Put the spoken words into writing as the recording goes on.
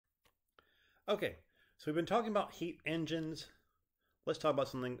Okay, so we've been talking about heat engines. Let's talk about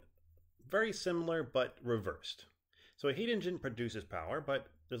something very similar but reversed. So a heat engine produces power, but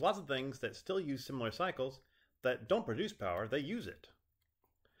there's lots of things that still use similar cycles that don't produce power, they use it.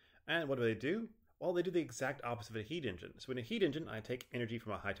 And what do? Well, they do the exact opposite of a heat engine. So in a heat engine, I take energy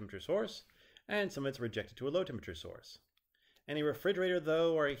from a high temperature source, and some of it's rejected to a low temperature source. In a refrigerator,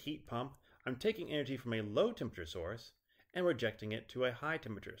 though, or a heat pump, I'm taking energy from a low temperature source and rejecting it to a high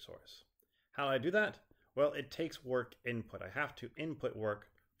temperature source. How do I do that? Well, it takes work input. I have to input work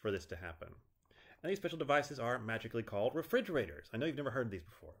for this to happen. And these special devices are magically called refrigerators. I know you've never heard of these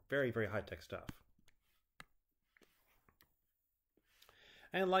before. Very, very high-tech stuff.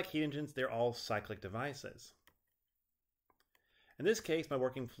 And like heat engines, they're all cyclic devices. In this case, my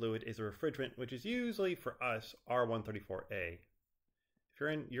working fluid is a refrigerant, which is usually, for us, R134A. If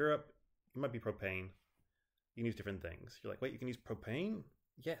you're in Europe, it might be propane. You can use different things. You're like, wait, you can use propane?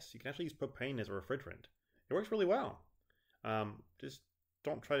 Yes, you can actually use propane as a refrigerant. It works really well. Just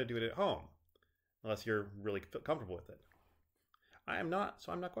don't try to do it at home, unless you're really comfortable with it. I am not,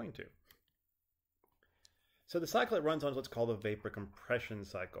 so I'm not going to. So the cycle it runs on is what's called the vapor compression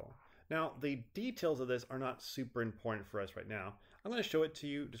cycle. Now, the details of this are not super important for us right now. I'm going to show it to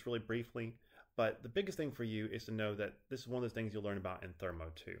you just really briefly, but the biggest thing for you is to know that this is one of those things you'll learn about in Thermo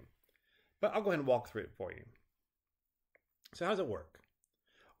 2. But I'll go ahead and walk through it for you. So how does it work?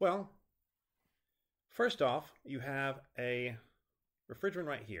 Well, first off, you have a refrigerant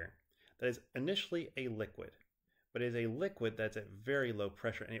right here that is initially a liquid, but it is a liquid that's at very low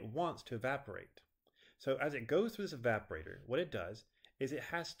pressure and it wants to evaporate. So as it goes through this evaporator, what it does is it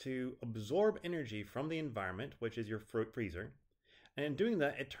has to absorb energy from the environment, which is your freezer, and in doing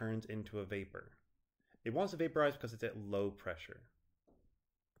that, it turns into a vapor. It wants to vaporize because it's at low pressure.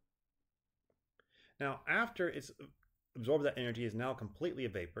 Now, after it's absorbed that energy is now completely a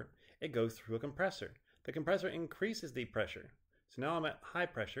vapor, it goes through a compressor. The compressor increases the pressure. So now I'm at high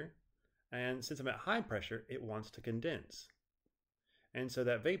pressure, and since I'm at high pressure, it wants to condense. And so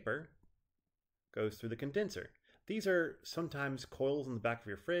that vapor goes through the condenser. These are sometimes coils in the back of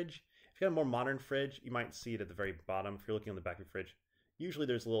your fridge. If you have a more modern fridge, you might see it at the very bottom. If you're looking on the back of your fridge, usually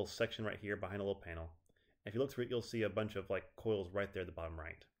there's a little section right here behind a little panel. If you look through it, you'll see a bunch of like coils right there at the bottom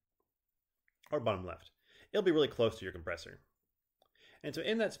right or bottom left. It'll be really close to your compressor. And so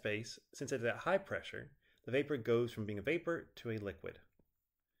in that space, since it's at high pressure, the vapor goes from being a vapor to a liquid.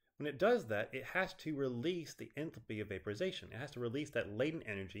 When it does that, it has to release the enthalpy of vaporization. It has to release that latent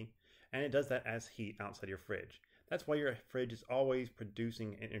energy, and it does that as heat outside your fridge. That's why your fridge is always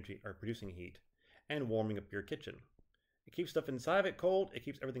producing energy or producing heat and warming up your kitchen. It keeps stuff inside of it cold, it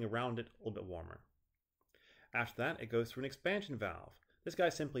keeps everything around it a little bit warmer. After that, it goes through an expansion valve. This guy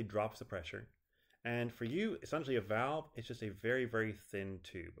simply drops the pressure. And for you, essentially a valve, it's just a very, very thin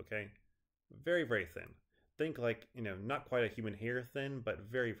tube, okay? Very, very thin. Think like, not quite a human hair thin, but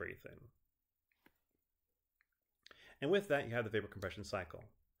very, very thin. And with that, you have the vapor compression cycle,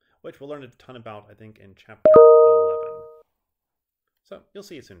 which we'll learn a ton about, I think, in chapter 11. So you'll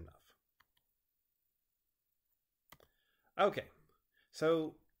see it soon enough. Okay,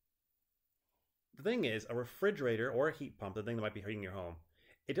 so the thing is, a refrigerator or a heat pump, the thing that might be heating your home,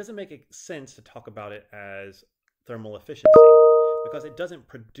 it doesn't make sense to talk about it as thermal efficiency because it doesn't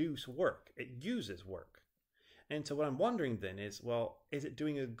produce work, it uses work. And so what I'm wondering then is, well, is it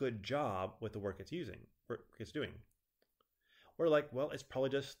doing a good job with the work it's doing? Or like, well, it's probably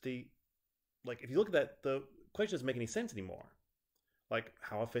just if you look at that, the equation doesn't make any sense anymore. Like,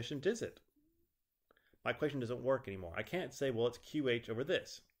 how efficient is it? My equation doesn't work anymore. I can't say, well, it's QH over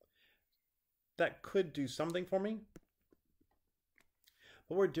this. That could do something for me.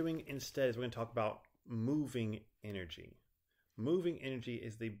 What we're doing instead is we're going to talk about moving energy. Moving energy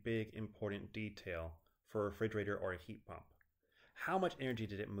is the big important detail for a refrigerator or a heat pump. How much energy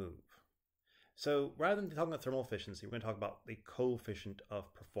did it move? So rather than talking about thermal efficiency, we're going to talk about the coefficient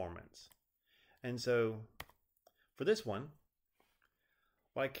of performance. And so for this one,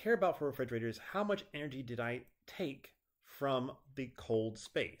 what I care about for a refrigerator is how much energy did I take from the cold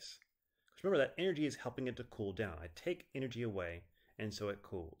space? Because remember that energy is helping it to cool down. I take energy away and so it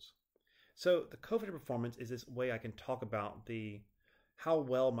cools. So the coefficient of performance is this way I can talk about how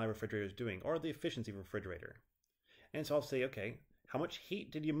well my refrigerator is doing or the efficiency of a refrigerator. And so I'll say, okay, how much heat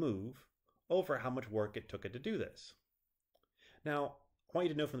did you move over how much work it took it to do this? Now, I want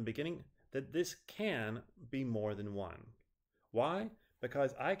you to know from the beginning that this can be more than one. Why?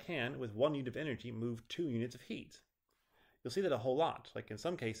 Because I can, with 1 unit of energy, move 2 units of heat. You'll see that a whole lot. Like in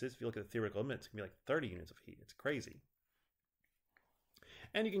some cases, if you look at the theoretical limits, it can be like 30 units of heat. It's crazy.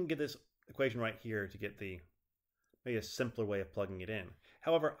 And you can get this equation right here to get the maybe a simpler way of plugging it in.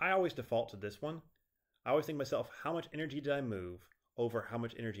 However, I always default to this one. I always think to myself, how much energy did I move over how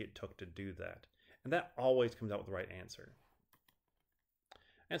much energy it took to do that? And that always comes out with the right answer.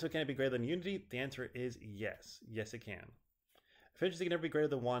 And so can it be greater than unity? The answer is yes. Yes, it can. Efficiency can never be greater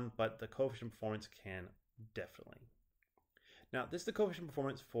than 1, but the coefficient performance can definitely. Now, this is the coefficient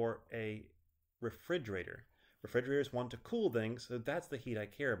performance for a refrigerator. Refrigerators want to cool things, so that's the heat I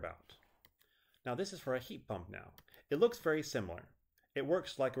care about. Now, this is for a heat pump now. It looks very similar. It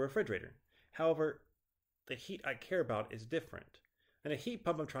works like a refrigerator. However, the heat I care about is different. In a heat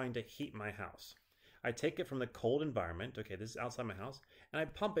pump, I'm trying to heat my house. I take it from the cold environment, okay, this is outside my house, and I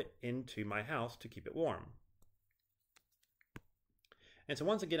pump it into my house to keep it warm. And so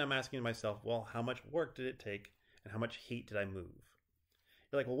once again, I'm asking myself, well, how much work did it take and how much heat did I move?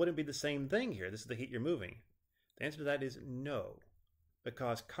 You're like, well, wouldn't it be the same thing here? This is the heat you're moving. The answer to that is no,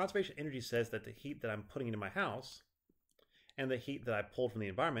 because conservation energy says that the heat that I'm putting into my house and the heat that I pulled from the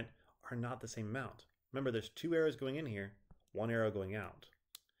environment are not the same amount. Remember, there's 2 arrows going in here, 1 arrow going out.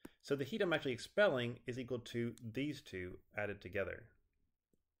 So the heat I'm actually expelling is equal to these two added together.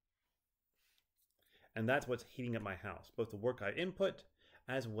 And that's what's heating up my house, both the work I input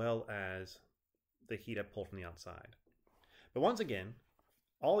as well as the heat I pull from the outside. But once again,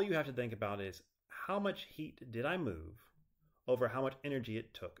 all you have to think about is how much heat did I move over how much energy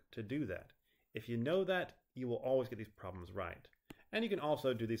it took to do that. If you know that, you will always get these problems right. And you can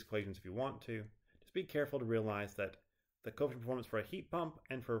also do these equations if you want to. Just be careful to realize that the coefficient performance for a heat pump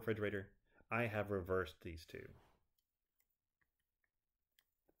and for a refrigerator, I have reversed these two.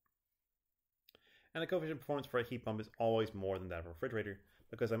 And the coefficient performance for a heat pump is always more than that of a refrigerator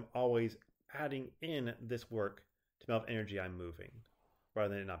because I'm always adding in this work to the amount of energy I'm moving rather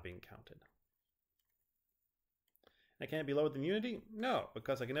than it not being counted. And can it be lower than unity? No,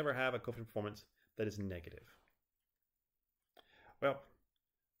 because I can never have a coefficient performance that is negative. Well,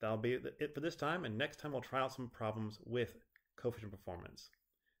 that'll be it for this time, and next time we'll try out some problems with coefficient performance.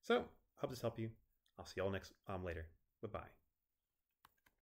 So, hope this helped you. I'll see y'all later. Bye-bye.